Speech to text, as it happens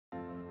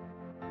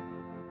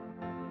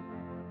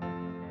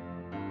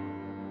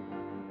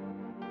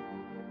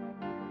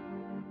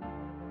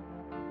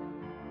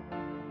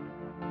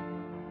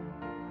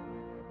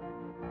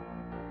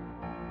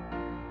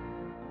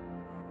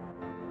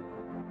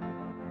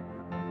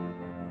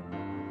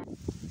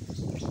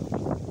Hey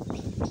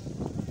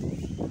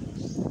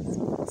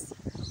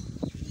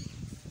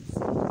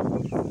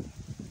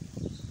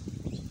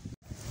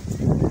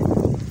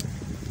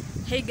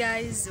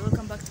guys,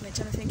 welcome back to my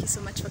channel. Thank you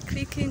so much for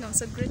clicking. I'm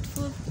so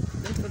grateful.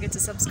 Don't forget to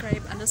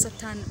subscribe and also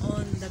turn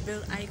on the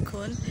bell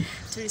icon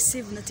to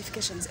receive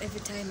notifications every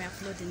time I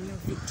upload a new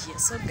video.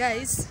 So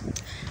guys,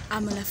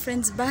 I'm on a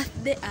friend's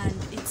birthday and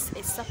it's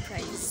a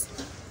surprise.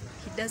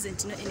 He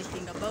doesn't know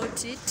anything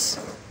about it.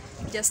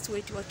 Just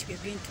wait what we're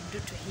going to do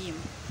to him.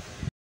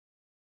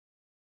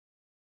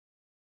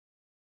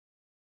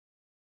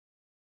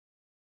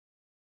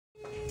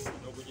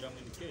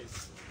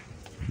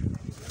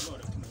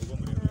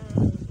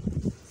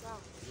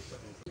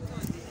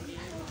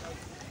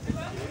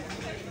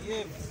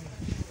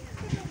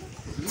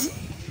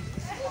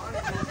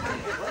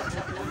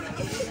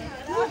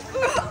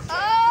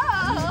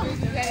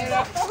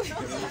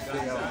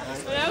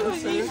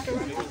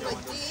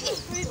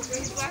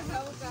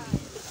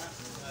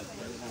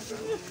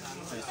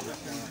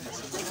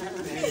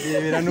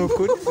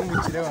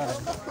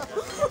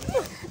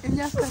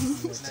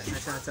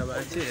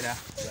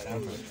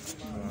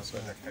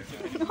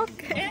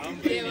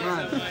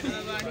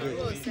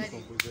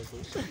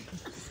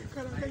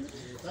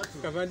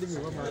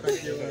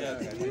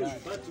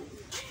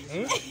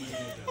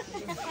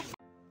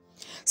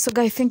 So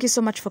guys, thank you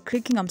so much for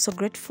clicking. I'm so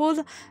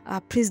grateful.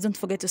 Please don't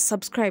forget to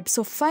subscribe.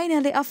 So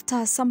finally,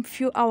 after some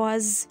few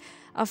hours,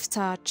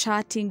 after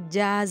chatting,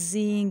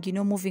 jazzing, you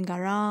know, moving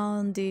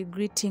around,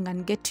 greeting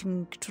and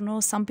getting to know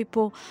some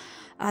people,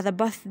 the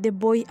birthday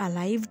boy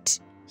arrived.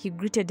 He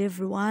greeted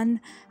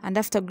everyone, and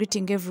after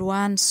greeting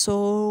everyone,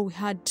 so we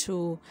had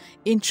to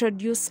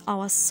introduce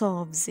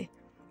ourselves.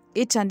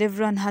 Each and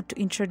everyone had to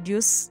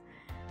introduce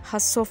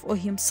herself or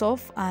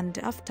himself, and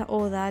after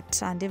all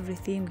that and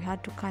everything, we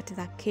had to cut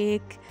the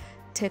cake,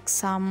 take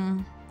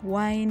some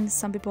wine.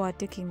 Some people were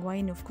taking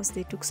wine, of course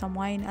they took some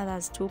wine,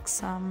 others took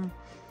some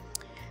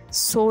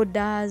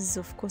sodas,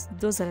 of course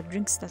those are the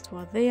drinks that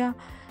were there.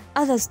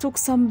 Others took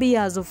some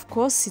beers, of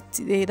course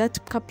that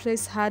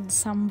place had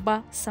some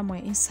bar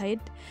somewhere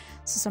inside,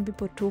 so some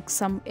people took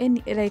some,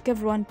 like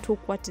everyone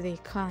took what they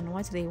can,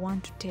 what they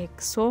want to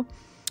take. So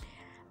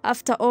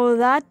after all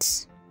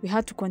that, we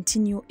had to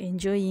continue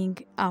enjoying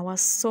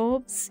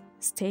ourselves.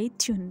 Stay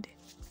tuned.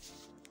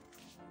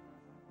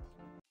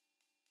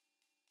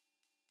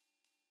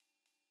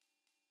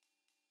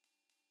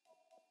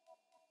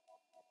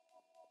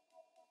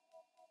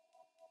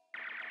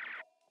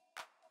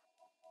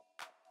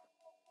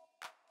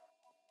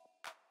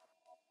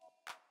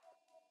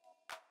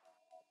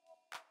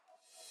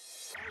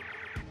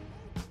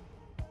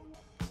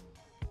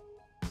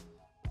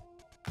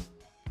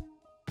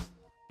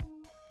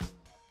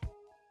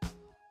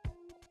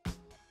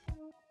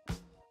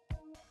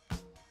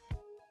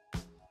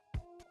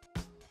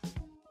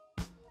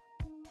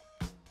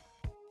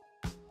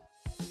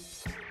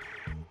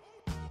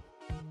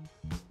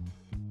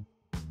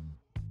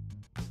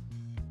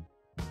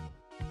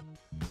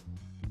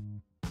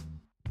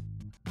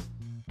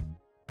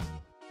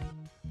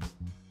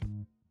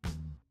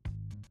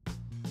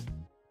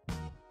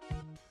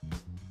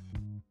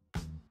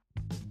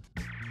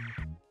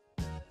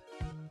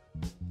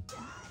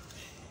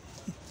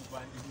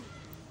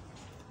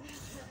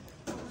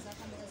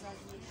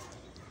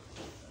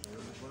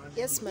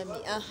 Yes, mommy.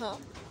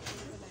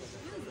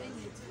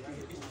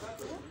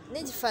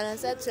 Need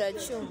Faransa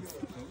to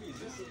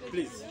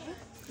please.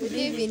 Good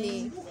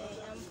evening.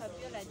 I'm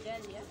Fabiola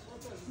Jalia.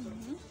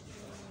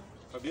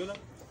 Fabiola?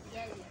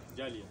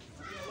 Jalia.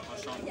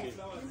 Enchanté.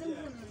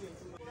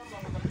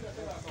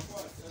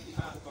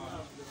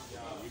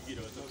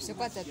 C'est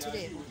quoi ta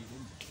tourelle?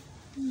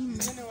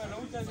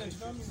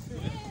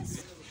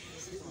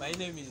 My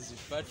name is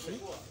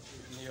Patrick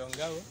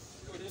Nyongawa.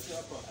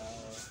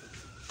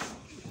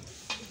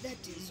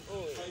 That is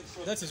all.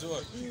 That is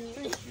all.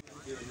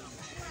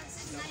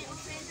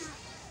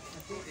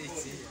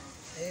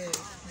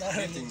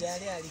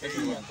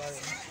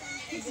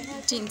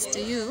 Thanks to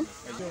you.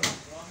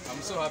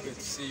 I'm so happy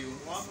to see you.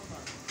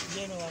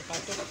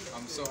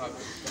 I'm so happy.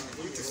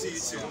 Good to see you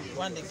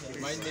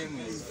too. My name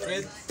is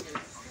Fred.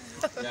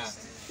 Yeah.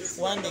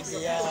 One day,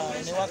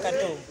 ni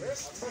wakato.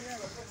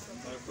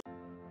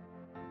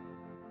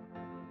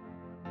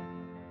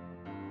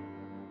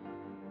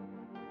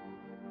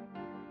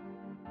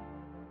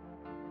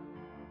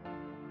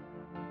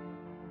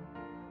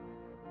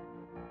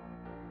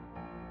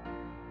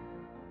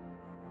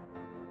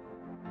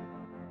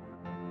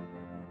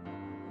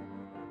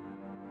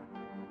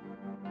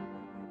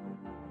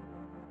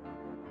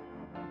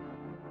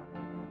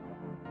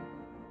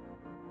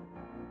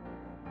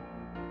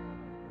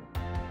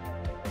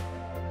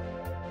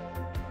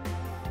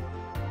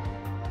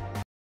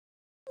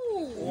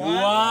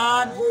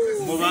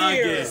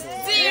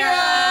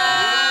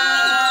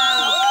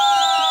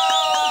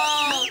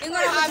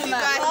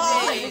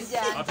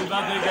 Happy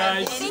birthday,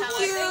 guys. Thank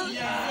you.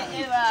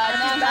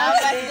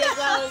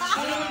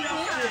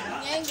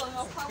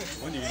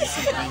 When do you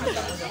receive